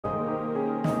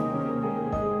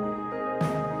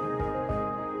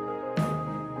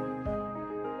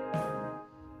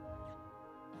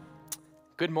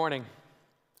Good morning.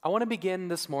 I want to begin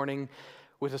this morning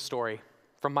with a story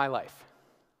from my life.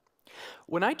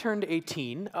 When I turned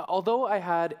 18, although I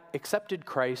had accepted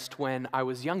Christ when I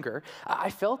was younger, I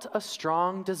felt a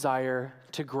strong desire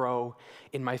to grow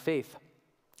in my faith.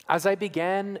 As I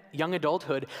began young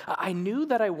adulthood, I knew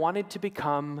that I wanted to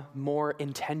become more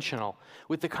intentional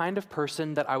with the kind of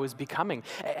person that I was becoming,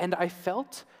 and I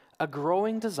felt a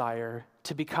growing desire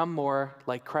to become more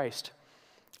like Christ.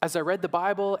 As I read the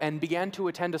Bible and began to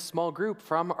attend a small group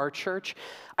from our church,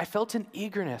 I felt an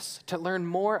eagerness to learn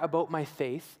more about my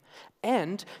faith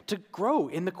and to grow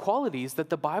in the qualities that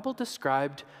the Bible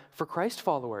described for Christ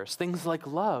followers, things like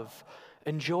love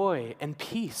and joy and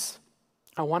peace.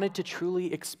 I wanted to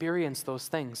truly experience those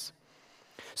things.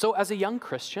 So as a young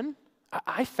Christian,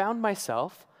 I found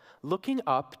myself looking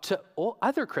up to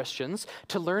other Christians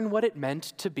to learn what it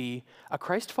meant to be a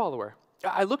Christ follower.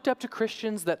 I looked up to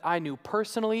Christians that I knew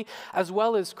personally, as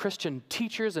well as Christian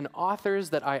teachers and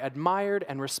authors that I admired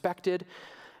and respected,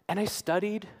 and I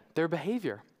studied their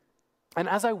behavior. And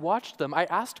as I watched them, I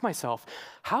asked myself,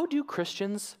 how do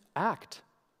Christians act?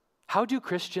 How do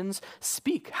Christians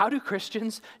speak? How do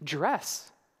Christians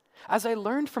dress? As I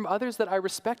learned from others that I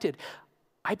respected,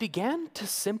 I began to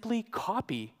simply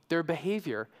copy their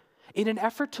behavior in an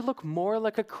effort to look more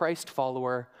like a Christ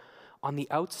follower on the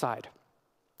outside.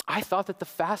 I thought that the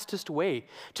fastest way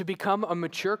to become a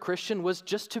mature Christian was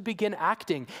just to begin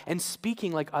acting and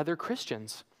speaking like other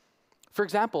Christians. For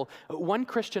example, one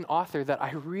Christian author that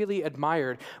I really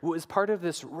admired was part of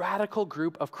this radical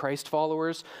group of Christ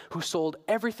followers who sold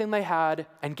everything they had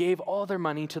and gave all their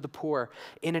money to the poor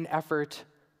in an effort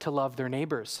to love their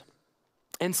neighbors.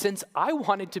 And since I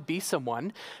wanted to be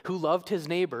someone who loved his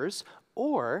neighbors,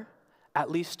 or at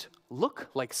least look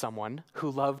like someone who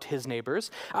loved his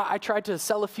neighbors, I tried to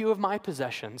sell a few of my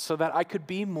possessions so that I could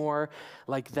be more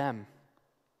like them.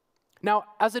 Now,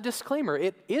 as a disclaimer,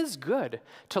 it is good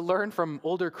to learn from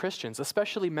older Christians,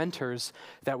 especially mentors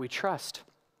that we trust.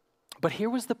 But here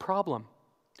was the problem.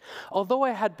 Although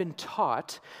I had been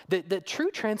taught that true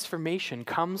transformation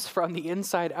comes from the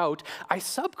inside out, I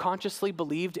subconsciously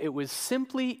believed it was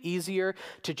simply easier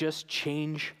to just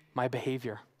change my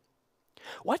behavior.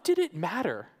 What did it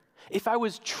matter if I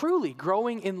was truly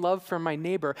growing in love for my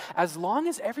neighbor as long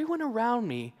as everyone around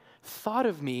me thought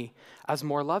of me as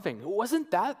more loving?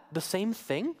 Wasn't that the same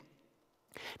thing?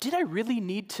 Did I really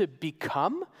need to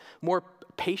become more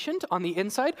patient on the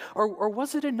inside, or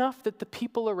was it enough that the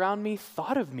people around me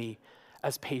thought of me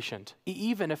as patient,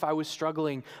 even if I was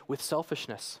struggling with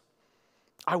selfishness?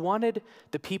 I wanted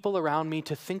the people around me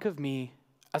to think of me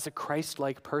as a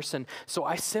Christ-like person, so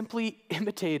I simply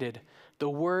imitated the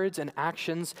words and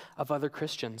actions of other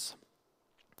Christians.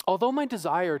 Although my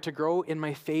desire to grow in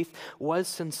my faith was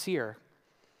sincere,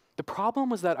 the problem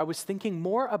was that I was thinking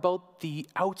more about the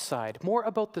outside, more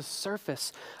about the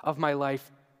surface of my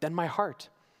life than my heart.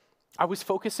 I was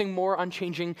focusing more on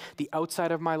changing the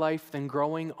outside of my life than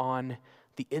growing on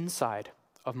the inside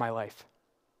of my life.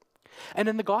 And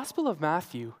in the Gospel of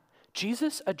Matthew,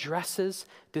 Jesus addresses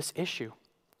this issue.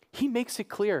 He makes it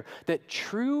clear that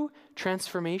true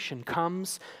transformation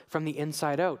comes from the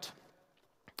inside out.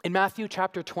 In Matthew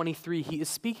chapter 23, he is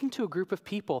speaking to a group of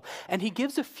people, and he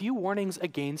gives a few warnings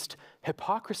against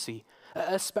hypocrisy,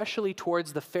 especially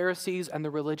towards the Pharisees and the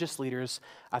religious leaders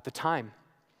at the time.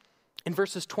 In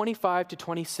verses 25 to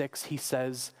 26, he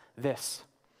says this: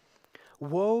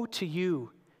 "Woe to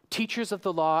you, teachers of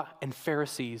the law and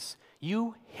Pharisees,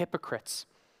 you hypocrites!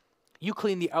 You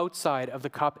clean the outside of the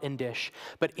cup and dish,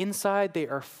 but inside they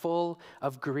are full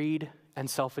of greed and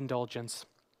self-indulgence.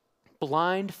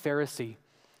 Blind Pharisee,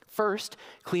 first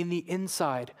clean the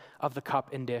inside of the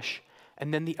cup and dish,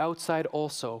 and then the outside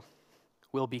also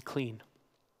will be clean."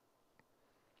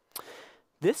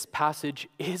 This passage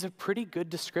is a pretty good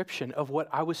description of what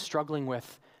I was struggling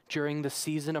with during the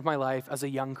season of my life as a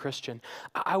young Christian.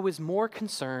 I was more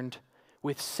concerned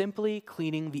with simply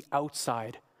cleaning the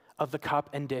outside of the cup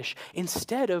and dish,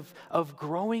 instead of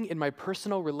growing in my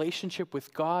personal relationship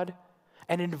with God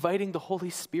and inviting the Holy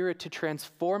Spirit to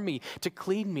transform me, to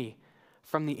clean me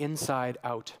from the inside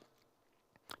out.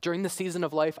 During the season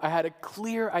of life, I had a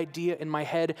clear idea in my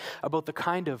head about the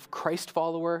kind of Christ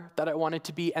follower that I wanted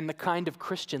to be and the kind of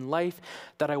Christian life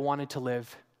that I wanted to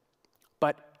live.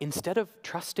 But instead of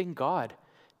trusting God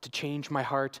to change my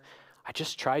heart, I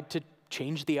just tried to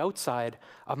change the outside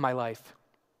of my life.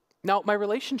 Now, my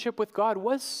relationship with God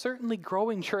was certainly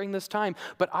growing during this time,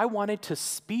 but I wanted to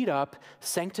speed up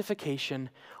sanctification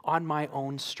on my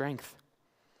own strength.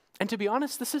 And to be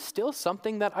honest, this is still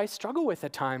something that I struggle with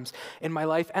at times in my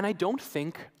life, and I don't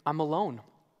think I'm alone.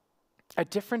 At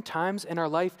different times in our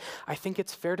life, I think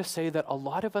it's fair to say that a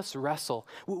lot of us wrestle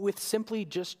with simply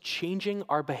just changing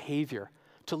our behavior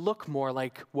to look more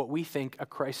like what we think a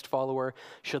Christ follower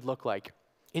should look like,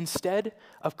 instead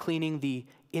of cleaning the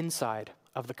inside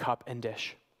of the cup and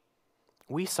dish.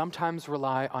 We sometimes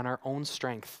rely on our own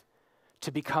strength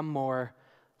to become more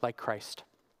like Christ.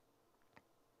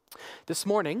 This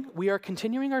morning, we are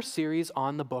continuing our series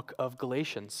on the book of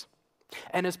Galatians.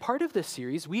 And as part of this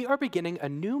series, we are beginning a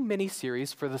new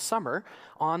mini-series for the summer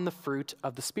on the fruit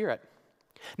of the Spirit.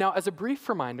 Now, as a brief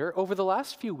reminder, over the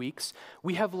last few weeks,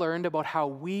 we have learned about how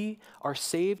we are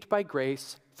saved by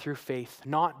grace through faith,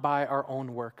 not by our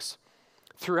own works.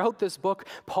 Throughout this book,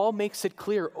 Paul makes it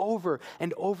clear over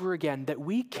and over again that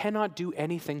we cannot do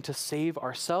anything to save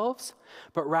ourselves,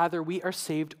 but rather we are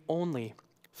saved only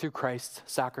through Christ's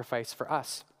sacrifice for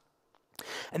us.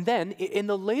 And then, in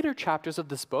the later chapters of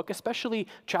this book, especially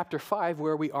chapter 5,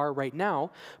 where we are right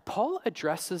now, Paul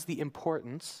addresses the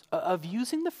importance of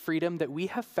using the freedom that we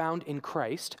have found in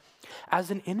Christ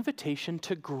as an invitation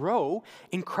to grow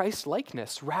in Christ's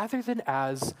likeness, rather than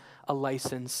as a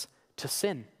license to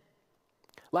sin.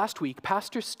 Last week,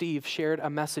 Pastor Steve shared a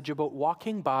message about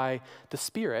walking by the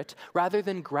Spirit rather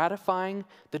than gratifying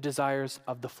the desires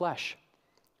of the flesh.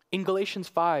 In Galatians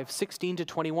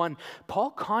 5:16-21,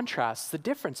 Paul contrasts the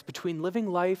difference between living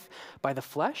life by the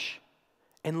flesh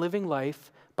and living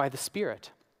life by the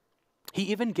Spirit. He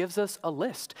even gives us a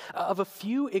list of a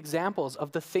few examples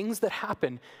of the things that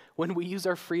happen when we use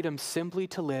our freedom simply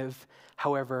to live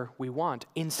however we want,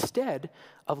 instead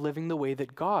of living the way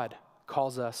that God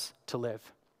calls us to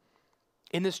live.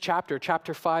 In this chapter,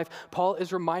 chapter 5, Paul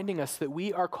is reminding us that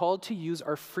we are called to use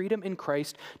our freedom in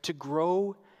Christ to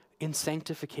grow in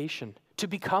sanctification, to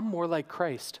become more like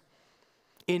Christ.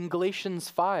 In Galatians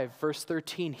 5, verse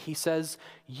 13, he says,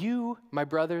 "You, my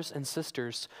brothers and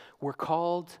sisters, were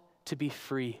called to be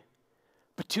free,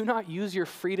 but do not use your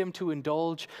freedom to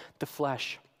indulge the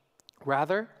flesh.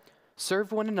 Rather,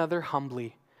 serve one another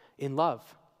humbly in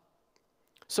love."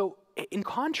 So, in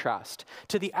contrast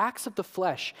to the acts of the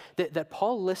flesh that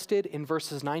Paul listed in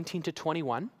verses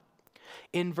 19-21,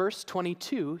 in verse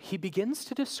 22, he begins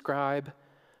to describe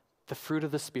the fruit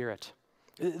of the Spirit,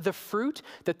 the fruit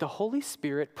that the Holy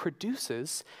Spirit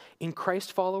produces in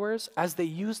Christ followers as they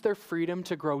use their freedom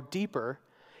to grow deeper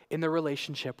in their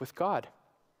relationship with God.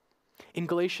 In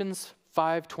Galatians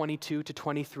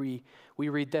 5:22-23, we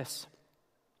read this: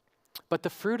 "But the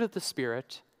fruit of the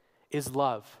Spirit is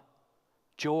love,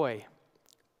 joy,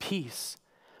 peace,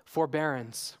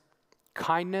 forbearance,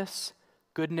 kindness,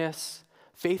 goodness,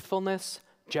 faithfulness,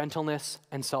 gentleness,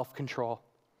 and self-control.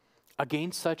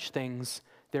 Against such things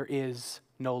there is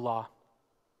no law."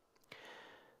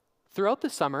 Throughout the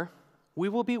summer, we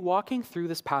will be walking through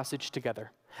this passage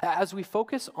together as we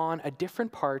focus on a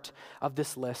different part of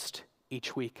this list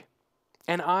each week.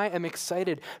 And I am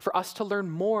excited for us to learn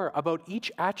more about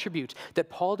each attribute that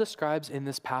Paul describes in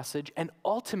this passage, and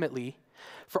ultimately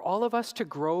for all of us to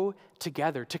grow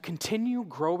together, to continue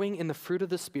growing in the fruit of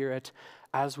the Spirit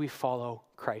as we follow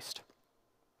Christ.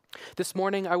 This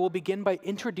morning, I will begin by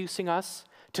introducing us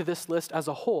to this list as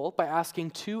a whole by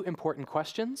asking two important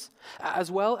questions, as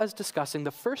well as discussing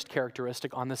the first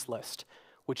characteristic on this list,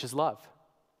 which is love.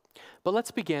 But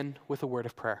let's begin with a word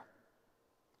of prayer.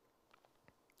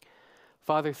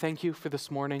 Father, thank you for this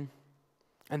morning,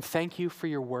 and thank you for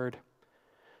your word.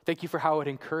 Thank you for how it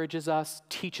encourages us,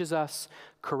 teaches us,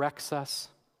 corrects us.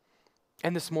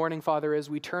 And this morning, Father,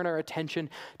 as we turn our attention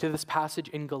to this passage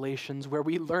in Galatians where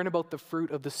we learn about the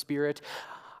fruit of the Spirit,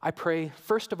 I pray,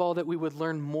 first of all, that we would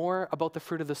learn more about the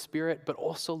fruit of the Spirit, but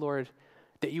also, Lord,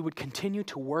 that you would continue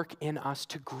to work in us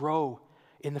to grow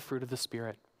in the fruit of the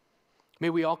Spirit. May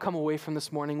we all come away from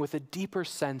this morning with a deeper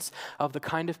sense of the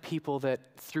kind of people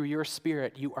that through your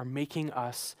Spirit you are making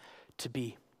us to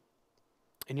be.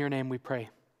 In your name we pray.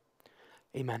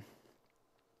 Amen.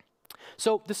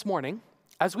 So this morning,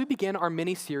 as we begin our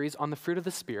mini-series on the fruit of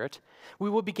the Spirit, we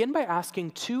will begin by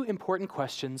asking two important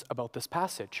questions about this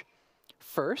passage.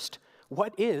 First,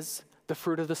 what is the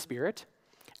fruit of the Spirit?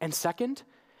 And second,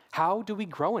 how do we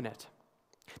grow in it?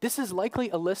 This is likely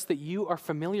a list that you are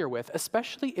familiar with,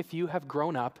 especially if you have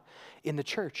grown up in the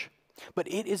church. But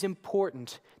it is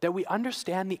important that we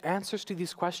understand the answers to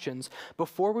these questions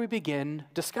before we begin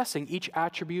discussing each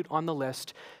attribute on the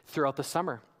list throughout the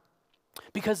summer.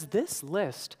 Because this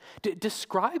list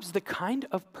describes the kind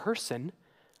of person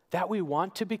that we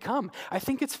want to become. I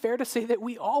think it's fair to say that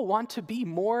we all want to be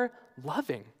more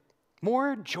loving,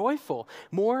 more joyful,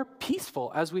 more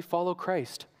peaceful as we follow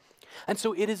Christ. And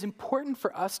so it is important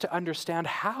for us to understand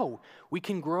how we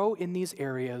can grow in these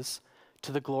areas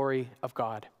to the glory of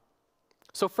God.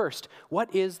 So first,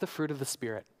 what is the fruit of the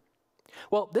Spirit?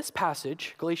 Well, this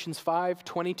passage, Galatians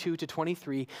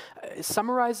 5:22-23,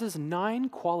 summarizes 9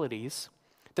 qualities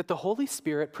that the Holy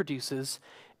Spirit produces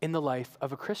in the life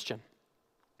of a Christian.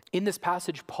 In this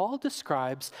passage, Paul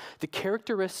describes the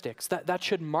characteristics that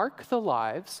should mark the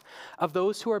lives of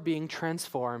those who are being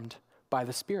transformed by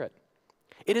the Spirit.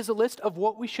 It is a list of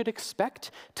what we should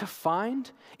expect to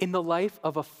find in the life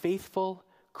of a faithful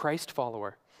Christ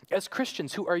follower. As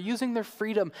Christians who are using their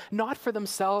freedom not for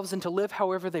themselves and to live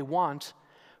however they want,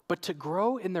 but to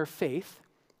grow in their faith,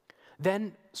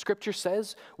 then Scripture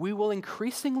says we will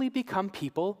increasingly become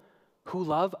people who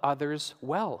love others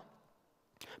well.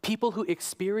 People who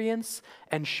experience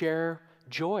and share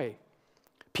joy.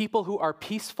 People who are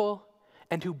peaceful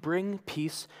and who bring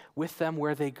peace with them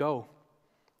where they go.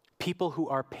 People who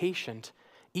are patient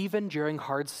even during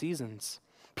hard seasons.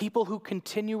 People who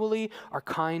continually are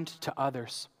kind to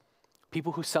others.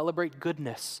 People who celebrate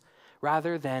goodness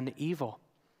rather than evil.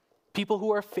 People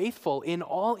who are faithful in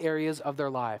all areas of their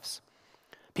lives.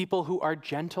 People who are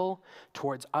gentle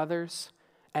towards others,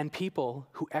 and people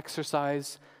who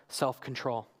exercise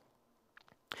self-control.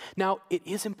 Now, it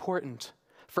is important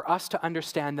for us to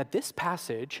understand that this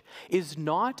passage is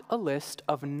not a list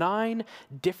of 9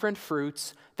 different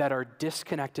fruits that are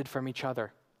disconnected from each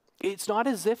other. It's not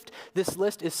as if this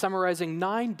list is summarizing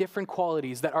 9 different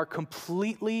qualities that are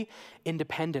completely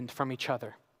independent from each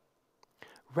other.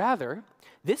 Rather,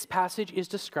 this passage is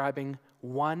describing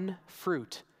one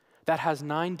fruit that has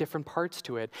 9 different parts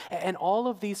to it, and all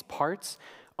of these parts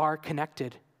are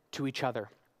connected to each other.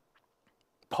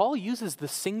 Paul uses the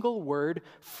single word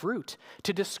fruit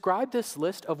to describe this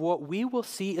list of what we will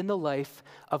see in the life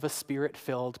of a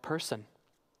Spirit-filled person.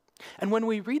 And when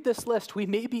we read this list, we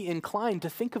may be inclined to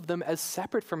think of them as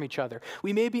separate from each other.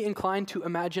 We may be inclined to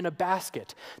imagine a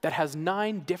basket that has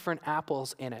 9 different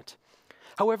apples in it.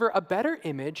 However, a better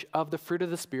image of the fruit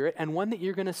of the Spirit, and one that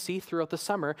you're going to see throughout the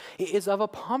summer, is of a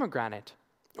pomegranate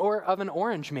or of an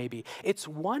orange maybe. It's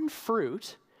one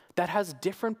fruit that has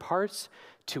different parts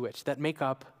to it that make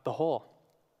up the whole.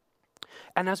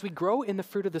 And as we grow in the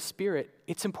fruit of the Spirit,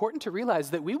 it's important to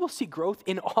realize that we will see growth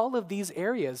in all of these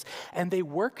areas, and they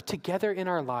work together in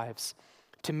our lives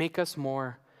to make us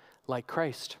more like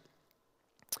Christ.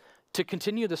 To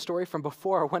continue the story from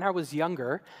before, when I was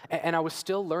younger and I was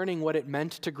still learning what it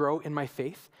meant to grow in my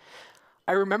faith,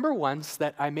 I remember once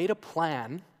that I made a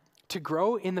plan to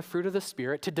grow in the fruit of the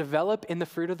Spirit, to develop in the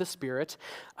fruit of the Spirit,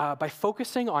 by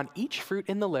focusing on each fruit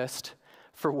in the list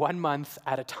for 1 month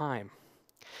at a time.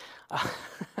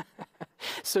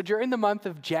 So during the month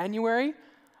of January,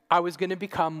 I was going to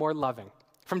become more loving.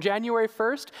 From January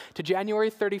 1st to January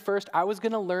 31st, I was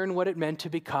going to learn what it meant to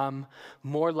become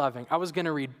more loving. I was going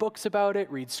to read books about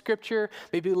it, read scripture,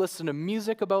 maybe listen to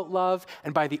music about love,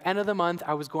 and by the end of the month,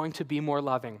 I was going to be more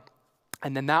loving.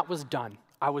 And then that was done.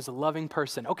 I was a loving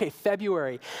person. Okay,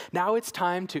 February. Now it's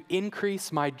time to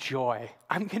increase my joy.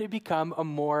 I'm going to become a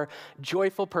more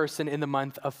joyful person in the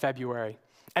month of February.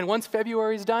 And once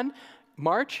February is done,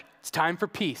 March, it's time for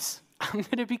peace. I'm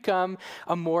going to become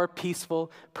a more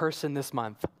peaceful person this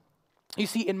month. You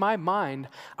see, in my mind,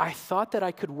 I thought that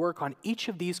I could work on each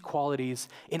of these qualities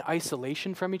in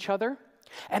isolation from each other,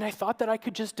 and I thought that I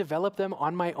could just develop them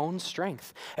on my own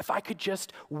strength. If I could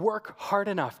just work hard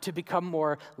enough to become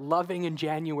more loving in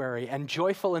January and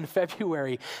joyful in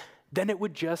February, then it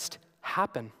would just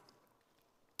happen.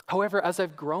 However, as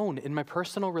I've grown in my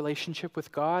personal relationship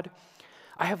with God,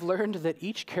 I have learned that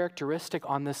each characteristic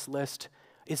on this list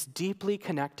is deeply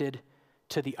connected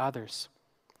to the others.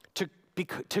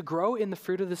 To grow in the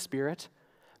fruit of the Spirit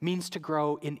means to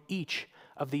grow in each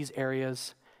of these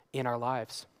areas in our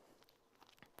lives.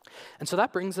 And so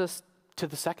that brings us to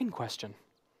the second question.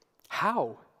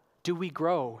 How do we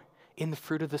grow in the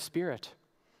fruit of the Spirit?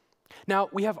 Now,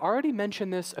 we have already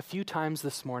mentioned this a few times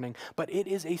this morning, but it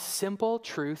is a simple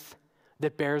truth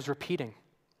that bears repeating.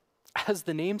 As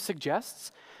the name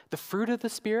suggests, the fruit of the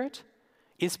Spirit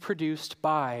is produced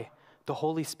by the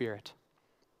Holy Spirit.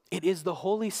 It is the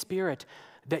Holy Spirit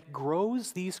that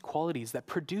grows these qualities, that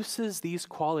produces these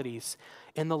qualities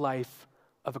in the life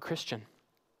of a Christian.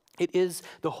 It is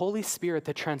the Holy Spirit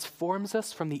that transforms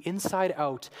us from the inside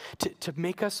out to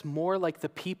make us more like the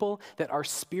people that our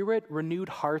Spirit-renewed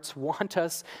hearts want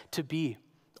us to be,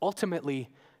 ultimately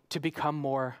to become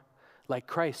more like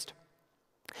Christ.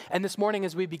 And this morning,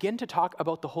 as we begin to talk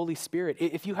about the Holy Spirit,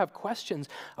 if you have questions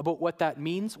about what that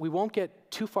means, we won't get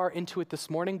too far into it this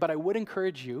morning, but I would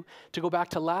encourage you to go back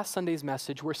to last Sunday's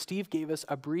message where Steve gave us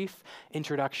a brief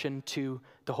introduction to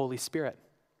the Holy Spirit.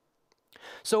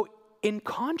 So, in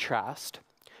contrast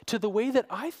to the way that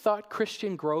I thought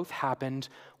Christian growth happened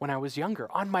when I was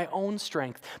younger, on my own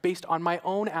strength, based on my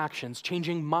own actions,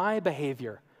 changing my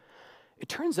behavior. It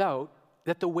turns out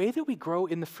that the way that we grow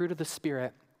in the fruit of the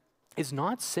Spirit is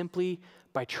not simply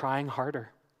by trying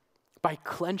harder, by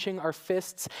clenching our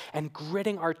fists and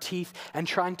gritting our teeth and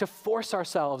trying to force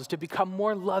ourselves to become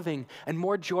more loving and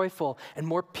more joyful and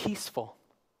more peaceful.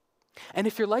 And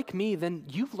if you're like me, then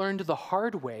you've learned the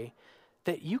hard way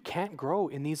that you can't grow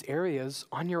in these areas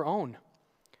on your own.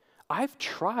 I've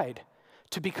tried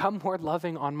to become more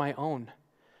loving on my own,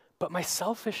 but my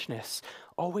selfishness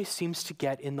always seems to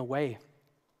get in the way.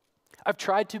 I've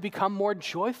tried to become more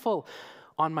joyful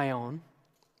on my own,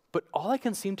 but all I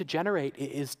can seem to generate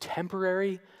is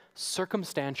temporary,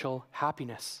 circumstantial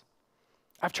happiness.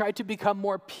 I've tried to become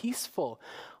more peaceful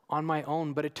on my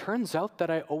own, but it turns out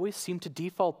that I always seem to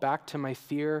default back to my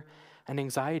fear and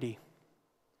anxiety.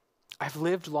 I've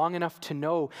lived long enough to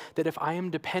know that if I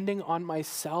am depending on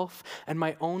myself and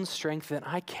my own strength, then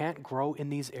I can't grow in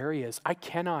these areas. I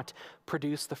cannot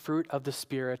produce the fruit of the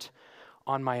Spirit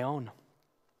on my own.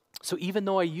 So even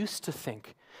though I used to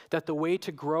think that the way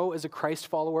to grow as a Christ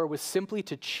follower was simply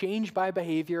to change my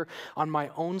behavior on my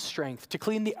own strength, to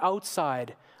clean the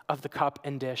outside of the cup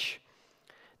and dish,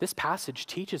 this passage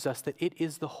teaches us that it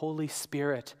is the Holy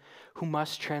Spirit who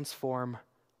must transform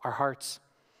our hearts.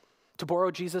 To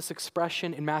borrow Jesus'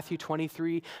 expression in Matthew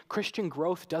 23, Christian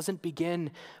growth doesn't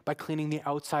begin by cleaning the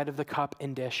outside of the cup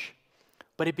and dish,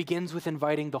 but it begins with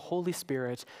inviting the Holy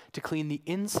Spirit to clean the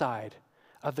inside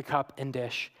of the cup and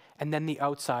dish, and then the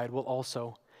outside will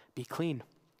also be clean.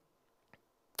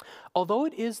 Although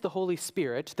it is the Holy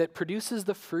Spirit that produces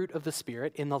the fruit of the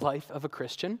Spirit in the life of a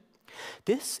Christian,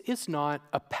 this is not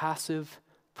a passive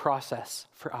process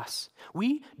for us.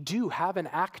 We do have an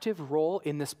active role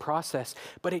in this process,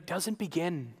 but it doesn't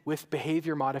begin with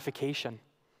behavior modification.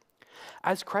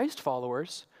 As Christ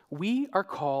followers, we are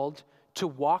called to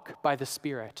walk by the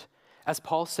Spirit, as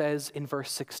Paul says in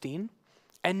verse 16,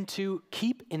 and to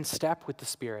keep in step with the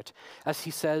Spirit, as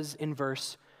he says in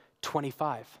verse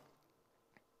 25.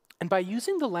 And by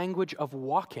using the language of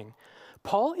walking,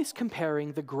 Paul is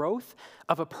comparing the growth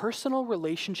of a personal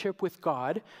relationship with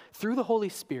God through the Holy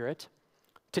Spirit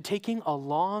to taking a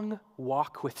long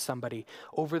walk with somebody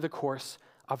over the course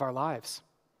of our lives.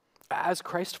 As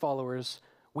Christ followers,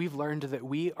 we've learned that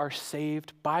we are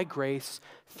saved by grace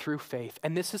through faith,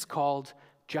 and this is called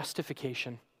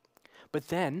justification. But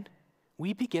then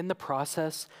we begin the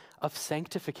process of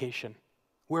sanctification,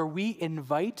 where we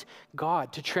invite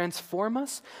God to transform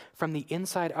us from the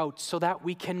inside out so that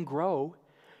we can grow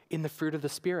in the fruit of the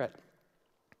Spirit.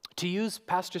 To use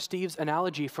Pastor Steve's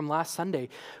analogy from last Sunday,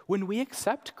 when we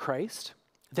accept Christ,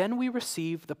 then we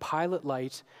receive the pilot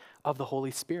light of the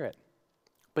Holy Spirit.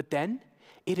 But then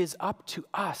it is up to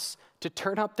us to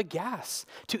turn up the gas,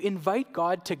 to invite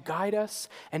God to guide us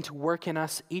and to work in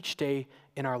us each day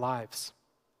in our lives.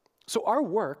 So our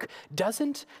work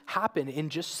doesn't happen in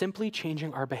just simply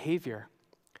changing our behavior,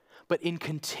 but in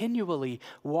continually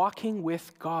walking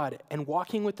with God and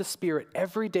walking with the Spirit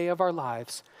every day of our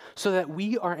lives so that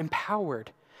we are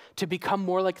empowered to become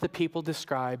more like the people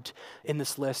described in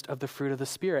this list of the fruit of the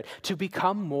Spirit, to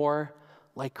become more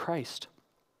like Christ.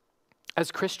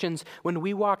 As Christians, when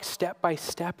we walk step by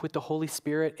step with the Holy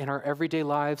Spirit in our everyday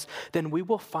lives, then we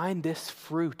will find this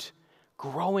fruit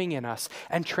growing in us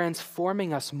and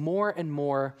transforming us more and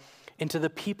more into the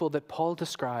people that Paul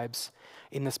describes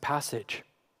in this passage.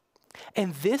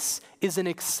 And this is an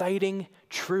exciting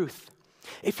truth.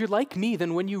 If you're like me,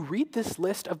 then when you read this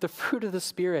list of the fruit of the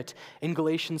Spirit in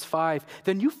Galatians 5,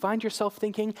 then you find yourself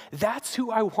thinking, that's who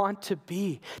I want to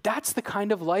be. That's the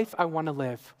kind of life I want to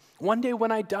live. One day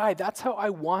when I die, that's how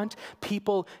I want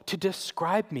people to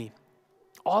describe me.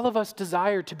 All of us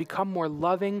desire to become more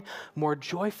loving, more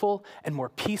joyful, and more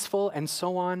peaceful, and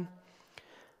so on.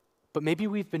 But maybe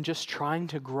we've been just trying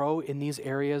to grow in these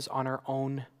areas on our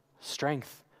own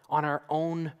strength, on our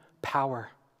own power.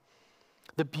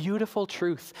 The beautiful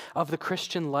truth of the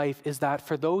Christian life is that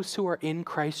for those who are in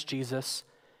Christ Jesus,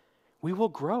 we will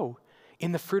grow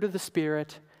in the fruit of the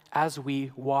Spirit as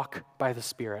we walk by the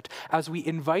Spirit, as we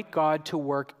invite God to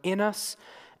work in us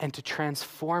and to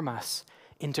transform us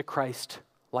into Christ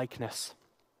likeness.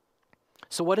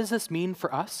 So what does this mean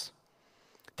for us?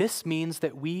 This means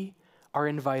that we are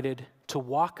invited to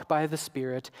walk by the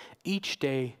Spirit each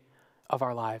day of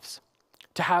our lives,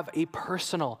 to have a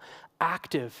personal,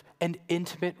 active, and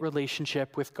intimate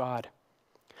relationship with God.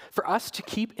 For us to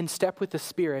keep in step with the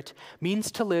Spirit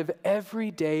means to live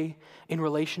every day in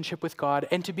relationship with God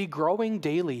and to be growing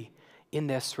daily in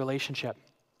this relationship.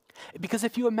 Because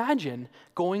if you imagine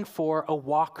going for a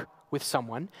walk with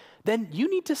someone, then you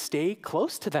need to stay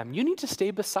close to them. You need to stay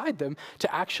beside them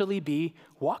to actually be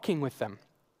walking with them.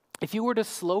 If you were to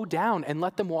slow down and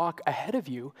let them walk ahead of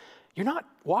you, you're not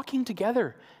walking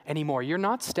together anymore. You're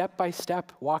not step by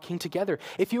step walking together.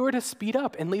 If you were to speed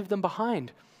up and leave them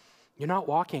behind, you're not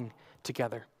walking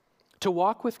together. To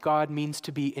walk with God means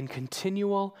to be in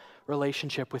continual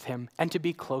relationship with Him and to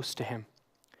be close to Him.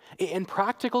 In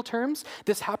practical terms,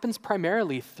 this happens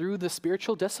primarily through the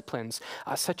spiritual disciplines,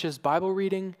 such as Bible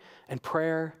reading and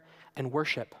prayer and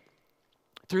worship.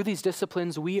 Through these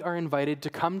disciplines, we are invited to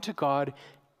come to God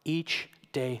each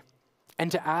day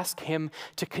and to ask Him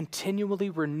to continually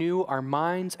renew our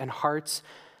minds and hearts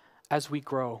as we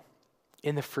grow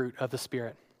in the fruit of the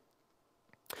Spirit.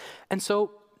 And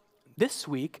so this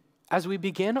week, as we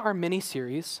begin our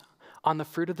mini-series on the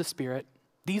fruit of the Spirit,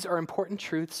 these are important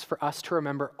truths for us to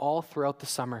remember all throughout the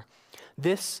summer.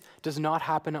 This does not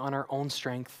happen on our own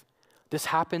strength. This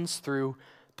happens through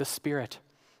the Spirit.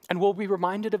 And we'll be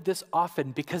reminded of this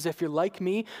often because if you're like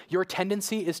me, your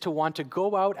tendency is to want to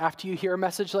go out after you hear a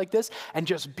message like this and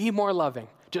just be more loving.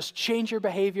 Just change your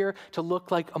behavior to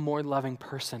look like a more loving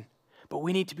person. But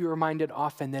we need to be reminded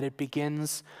often that it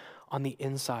begins on the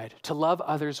inside. To love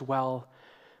others well,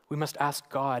 we must ask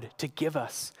God to give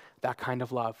us that kind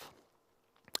of love.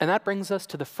 And that brings us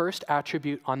to the first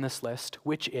attribute on this list,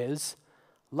 which is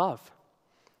love.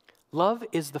 Love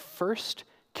is the first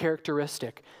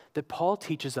characteristic that Paul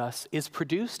teaches us is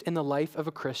produced in the life of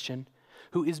a Christian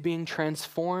who is being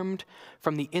transformed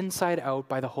from the inside out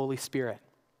by the Holy Spirit,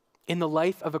 in the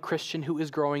life of a Christian who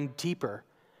is growing deeper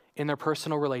in their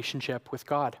personal relationship with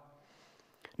God.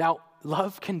 Now,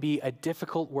 love can be a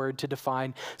difficult word to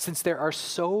define since there are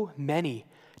so many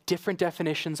different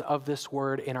definitions of this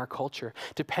word in our culture,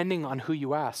 depending on who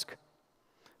you ask.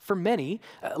 For many,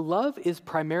 love is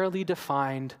primarily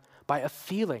defined by a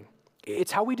feeling.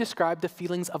 It's how we describe the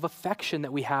feelings of affection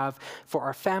that we have for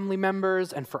our family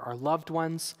members and for our loved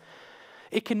ones.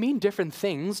 It can mean different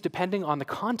things depending on the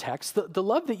context. The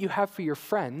love that you have for your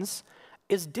friends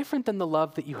is different than the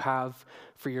love that you have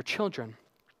for your children.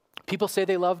 People say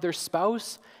they love their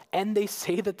spouse, and they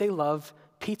say that they love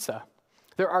pizza.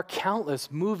 There are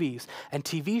countless movies and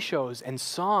TV shows and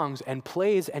songs and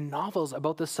plays and novels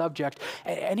about the subject,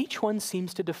 and each one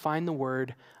seems to define the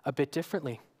word a bit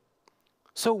differently.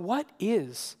 So what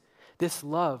is this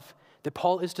love that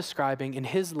Paul is describing in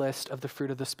his list of the fruit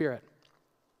of the Spirit?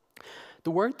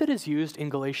 The word that is used in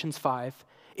Galatians 5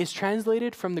 is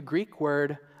translated from the Greek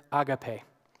word agape,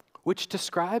 which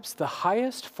describes the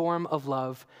highest form of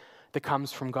love that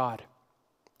comes from God.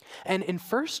 And in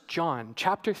 1 John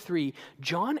chapter 3,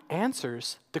 John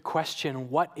answers the question,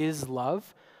 what is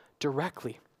love,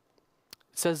 directly.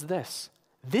 It says this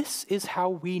is how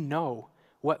we know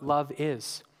what love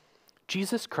is.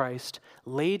 Jesus Christ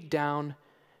laid down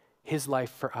His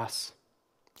life for us,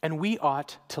 and we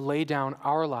ought to lay down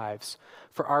our lives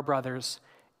for our brothers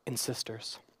and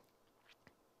sisters.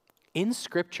 In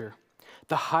Scripture,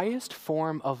 the highest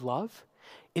form of love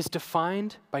is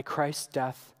defined by Christ's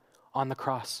death on the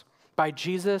cross, by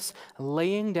Jesus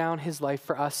laying down His life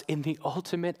for us in the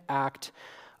ultimate act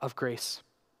of grace.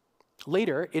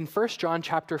 Later, in 1 John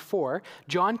chapter 4,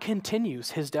 John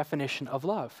continues his definition of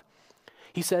love.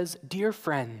 He says, "Dear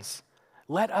friends,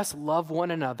 let us love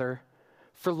one another,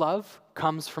 for love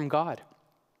comes from God.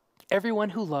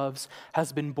 Everyone who loves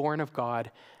has been born of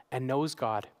God and knows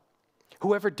God.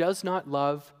 Whoever does not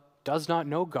love does not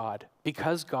know God,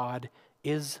 because God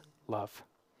is love.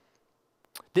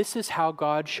 This is how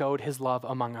God showed His love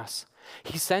among us.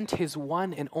 He sent His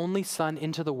one and only Son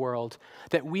into the world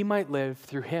that we might live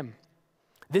through Him.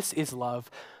 This is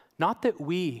love, not that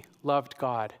we loved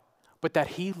God, but that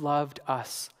He loved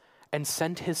us and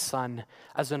sent His Son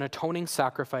as an atoning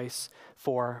sacrifice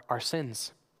for our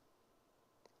sins.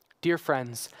 Dear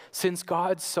friends, since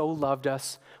God so loved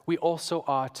us, we also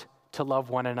ought to love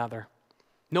one another.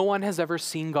 No one has ever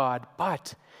seen God,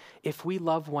 but if we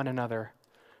love one another,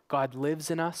 God lives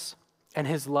in us, and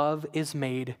His love is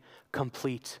made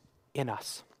complete in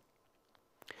us."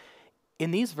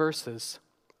 In these verses,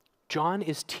 John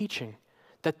is teaching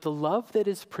that the love that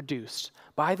is produced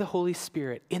by the Holy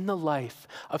Spirit in the life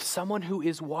of someone who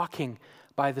is walking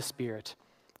by the Spirit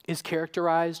is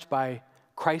characterized by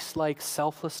Christ-like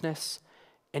selflessness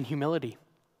and humility.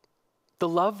 The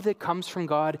love that comes from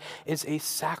God is a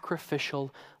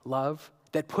sacrificial love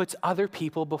that puts other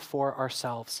people before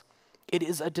ourselves. It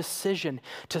is a decision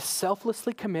to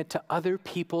selflessly commit to other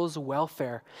people's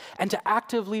welfare and to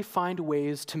actively find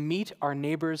ways to meet our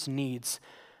neighbor's needs,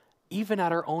 even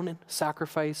at our own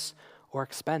sacrifice or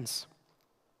expense.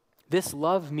 This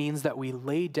love means that we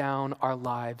lay down our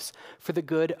lives for the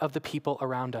good of the people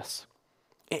around us.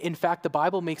 In fact, the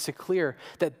Bible makes it clear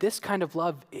that this kind of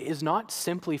love is not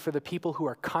simply for the people who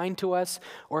are kind to us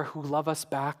or who love us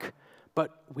back,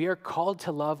 but we are called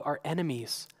to love our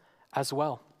enemies as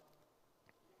well.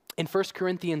 In 1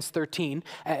 Corinthians 13,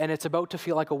 and it's about to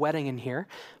feel like a wedding in here,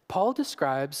 Paul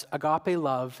describes agape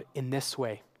love in this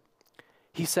way.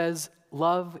 He says,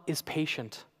 love is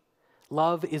patient.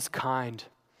 Love is kind.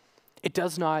 It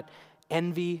does not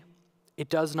envy. It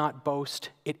does not boast.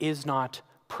 It is not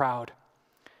proud.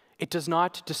 It does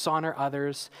not dishonor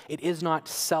others. It is not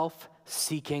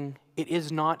self-seeking. It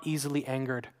is not easily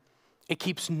angered. It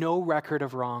keeps no record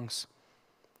of wrongs.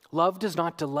 Love does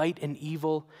not delight in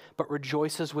evil, but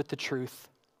rejoices with the truth.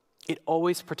 It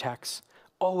always protects,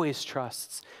 always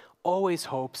trusts, always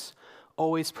hopes,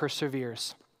 always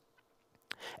perseveres.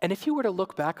 And if you were to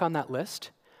look back on that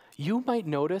list, you might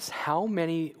notice how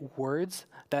many words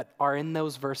that are in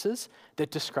those verses that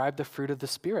describe the fruit of the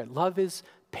Spirit. Love is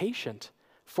patient.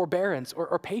 Forbearance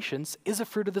or patience is a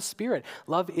fruit of the Spirit.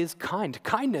 Love is kind.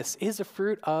 Kindness is a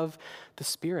fruit of the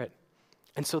Spirit.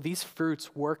 And so these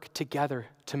fruits work together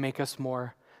to make us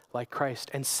more like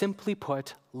Christ. And simply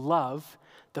put, love,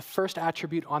 the first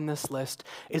attribute on this list,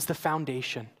 is the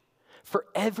foundation for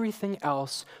everything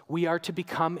else we are to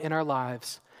become in our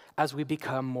lives as we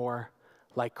become more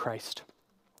like Christ.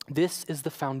 This is the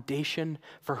foundation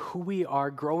for who we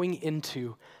are growing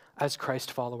into as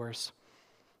Christ followers.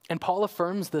 And Paul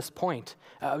affirms this point.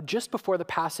 Just before the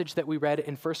passage that we read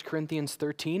in 1 Corinthians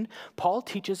 13, Paul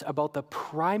teaches about the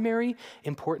primary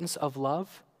importance of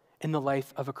love in the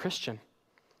life of a Christian.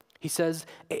 He says,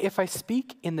 if I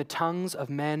speak in the tongues of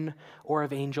men or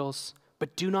of angels,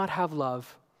 but do not have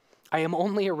love, I am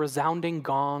only a resounding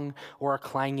gong or a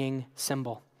clanging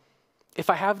cymbal. If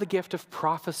I have the gift of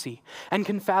prophecy and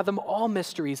can fathom all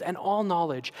mysteries and all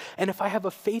knowledge, and if I have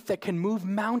a faith that can move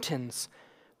mountains,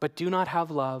 but do not have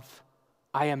love,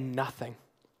 I am nothing.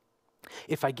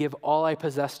 If I give all I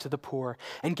possess to the poor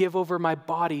and give over my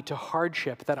body to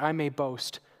hardship that I may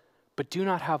boast, but do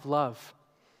not have love,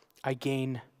 I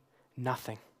gain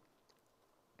nothing.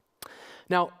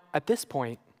 Now, at this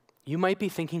point, you might be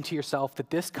thinking to yourself that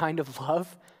this kind of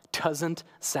love doesn't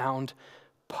sound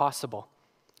possible.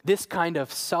 This kind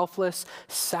of selfless,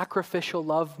 sacrificial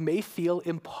love may feel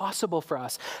impossible for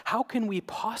us. How can we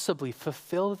possibly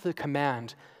fulfill the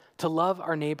command to love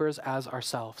our neighbors as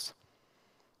ourselves?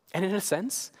 And in a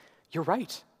sense, you're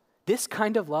right. This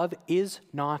kind of love is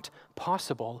not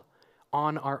possible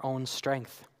on our own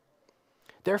strength.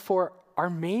 Therefore, our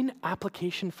main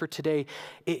application for today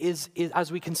is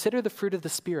as we consider the fruit of the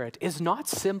Spirit, is not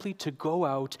simply to go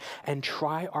out and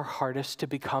try our hardest to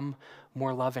become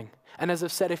more loving. And as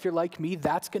I've said, if you're like me,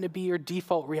 that's going to be your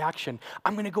default reaction.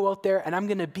 I'm going to go out there and I'm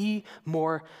going to be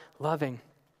more loving.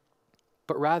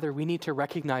 But rather, we need to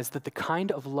recognize that the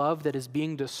kind of love that is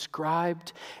being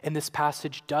described in this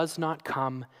passage does not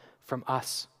come from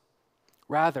us.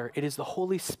 Rather, it is the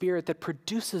Holy Spirit that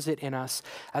produces it in us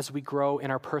as we grow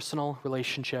in our personal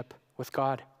relationship with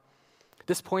God.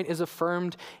 This point is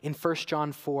affirmed in 1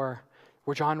 John 4,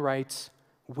 where John writes,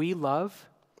 "We love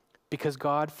because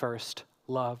God first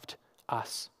loved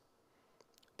us."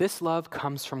 This love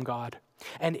comes from God,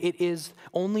 and it is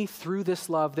only through this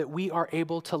love that we are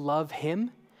able to love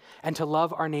Him and to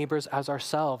love our neighbors as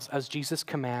ourselves, as Jesus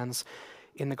commands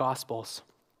in the Gospels.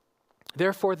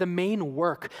 Therefore, the main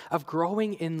work of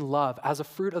growing in love as a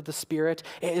fruit of the Spirit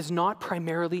is not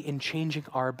primarily in changing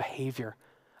our behavior,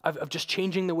 of just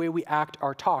changing the way we act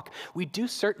or talk. We do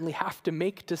certainly have to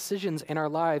make decisions in our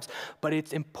lives, but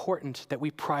it's important that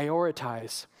we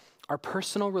prioritize our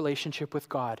personal relationship with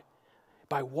God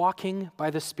by walking by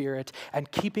the Spirit and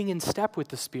keeping in step with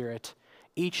the Spirit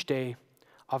each day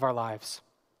of our lives.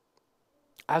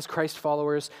 As Christ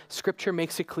followers, Scripture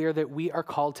makes it clear that we are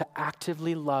called to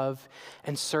actively love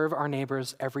and serve our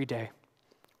neighbors every day.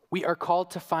 We are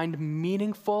called to find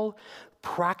meaningful,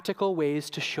 practical ways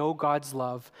to show God's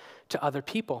love to other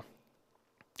people.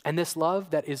 And this love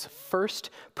that is first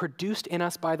produced in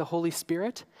us by the Holy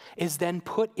Spirit is then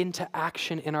put into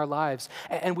action in our lives.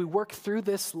 And we work through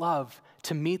this love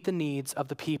to meet the needs of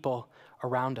the people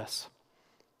around us.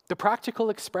 The practical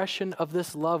expression of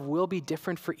this love will be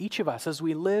different for each of us as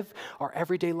we live our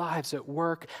everyday lives at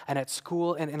work and at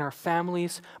school and in our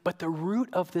families. But the root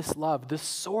of this love, the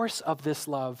source of this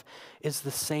love, is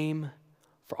the same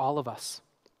for all of us.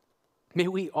 May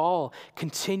we all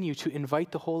continue to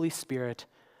invite the Holy Spirit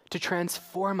to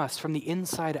transform us from the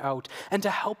inside out and to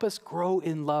help us grow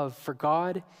in love for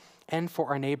God and for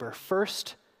our neighbor,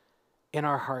 first in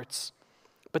our hearts,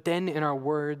 but then in our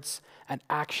words and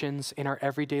actions in our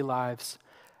everyday lives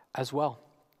as well.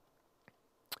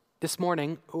 This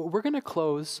morning, we're going to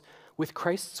close with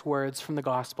Christ's words from the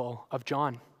Gospel of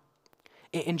John.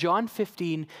 In John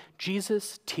 15,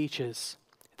 Jesus teaches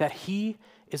that he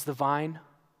is the vine,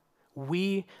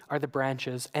 we are the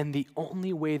branches, and the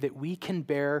only way that we can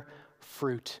bear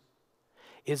fruit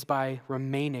is by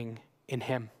remaining in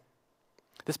him.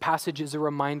 This passage is a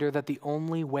reminder that the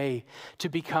only way to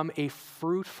become a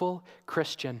fruitful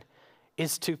Christian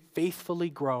is to faithfully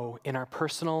grow in our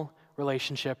personal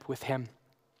relationship with him.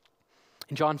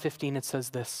 In John 15, it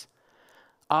says this,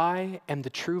 "I am the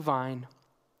true vine,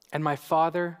 and my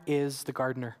Father is the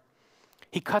gardener.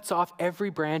 He cuts off every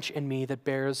branch in me that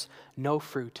bears no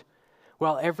fruit,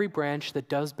 while every branch that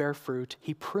does bear fruit,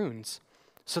 he prunes,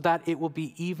 so that it will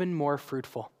be even more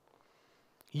fruitful.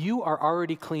 You are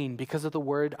already clean because of the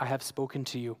word I have spoken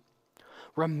to you.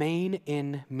 Remain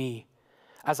in me,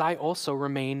 as I also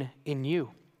remain in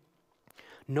you.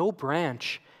 No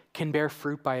branch can bear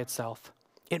fruit by itself.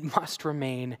 It must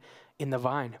remain in the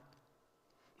vine.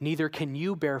 Neither can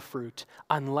you bear fruit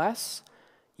unless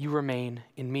you remain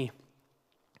in me.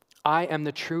 I am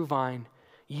the true vine.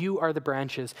 You are the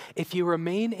branches. If you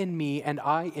remain in me and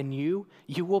I in you,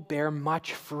 you will bear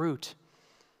much fruit.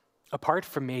 Apart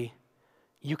from me,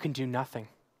 you can do nothing.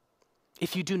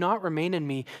 If you do not remain in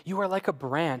me, you are like a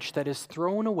branch that is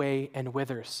thrown away and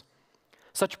withers.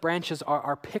 Such branches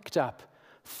are picked up,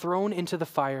 thrown into the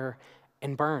fire,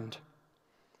 and burned.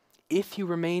 If you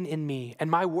remain in me and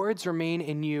my words remain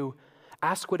in you,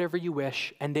 ask whatever you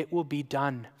wish and it will be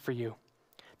done for you.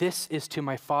 This is to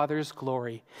my Father's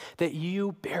glory, that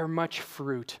you bear much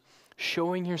fruit,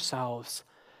 showing yourselves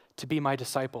to be my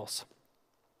disciples.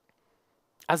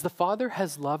 As the Father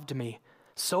has loved me,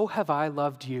 so have I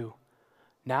loved you.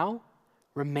 Now,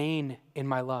 remain in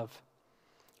my love.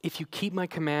 If you keep my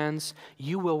commands,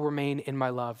 you will remain in my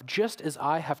love, just as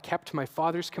I have kept my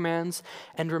Father's commands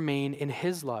and remain in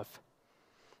his love.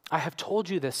 I have told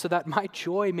you this so that my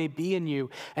joy may be in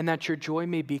you and that your joy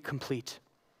may be complete.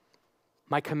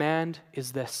 My command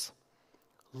is this: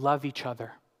 love each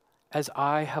other as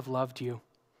I have loved you.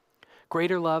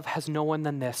 Greater love has no one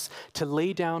than this, to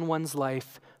lay down one's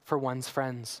life for one's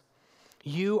friends.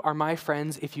 You are my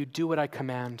friends if you do what I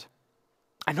command.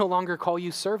 I no longer call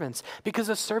you servants, because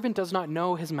a servant does not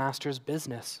know his master's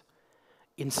business.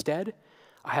 Instead,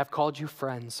 I have called you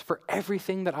friends, for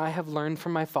everything that I have learned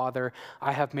from my Father,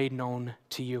 I have made known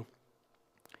to you.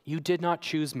 You did not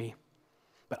choose me,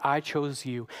 but I chose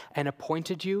you and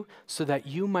appointed you so that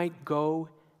you might go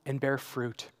and bear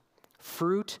fruit,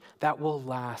 fruit that will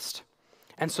last,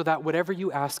 and so that whatever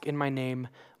you ask in my name,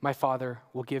 my Father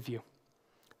will give you.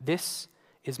 This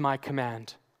is my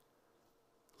command.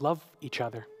 Love each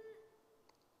other.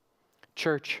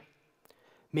 Church,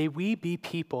 may we be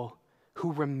people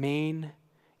who remain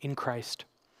in Christ,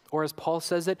 or as Paul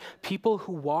says it, people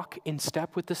who walk in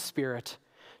step with the Spirit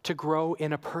to grow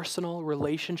in a personal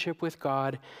relationship with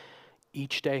God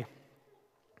each day.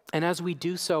 And as we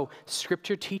do so,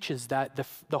 Scripture teaches that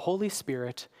the Holy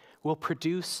Spirit will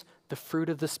produce the fruit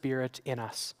of the Spirit in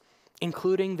us,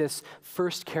 including this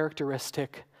first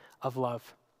characteristic of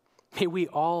love. May we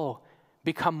all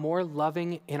become more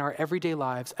loving in our everyday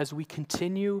lives as we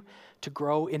continue to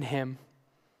grow in him,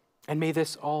 and may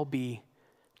this all be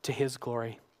to his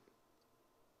glory.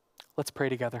 Let's pray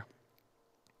together.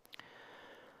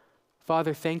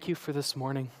 Father, thank you for this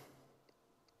morning.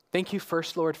 Thank you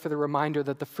first, Lord, for the reminder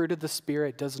that the fruit of the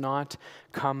Spirit does not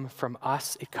come from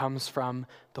us, it comes from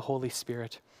the Holy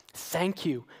Spirit. Thank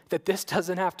you that this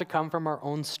doesn't have to come from our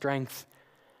own strength,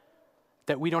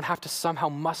 that we don't have to somehow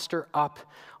muster up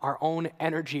our own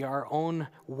energy, our own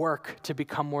work to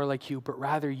become more like you, but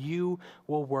rather you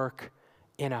will work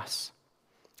in us.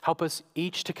 Help us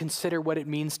each to consider what it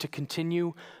means to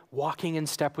continue walking in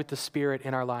step with the Spirit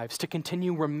in our lives, to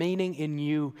continue remaining in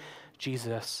you,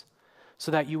 Jesus,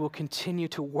 so that you will continue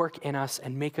to work in us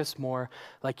and make us more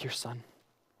like your Son.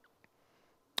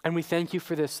 And we thank you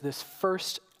for this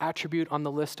first attribute on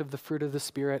the list of the fruit of the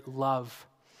Spirit, love,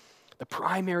 the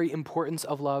primary importance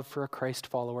of love for a Christ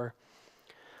follower.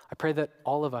 I pray that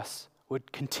all of us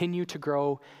would continue to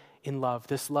grow in love,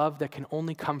 this love that can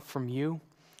only come from you,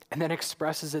 and that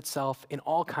expresses itself in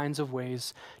all kinds of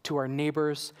ways to our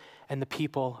neighbors and the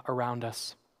people around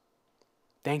us.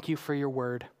 Thank you for your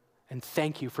word, and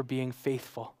thank you for being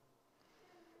faithful.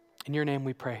 In your name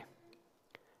we pray.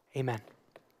 Amen.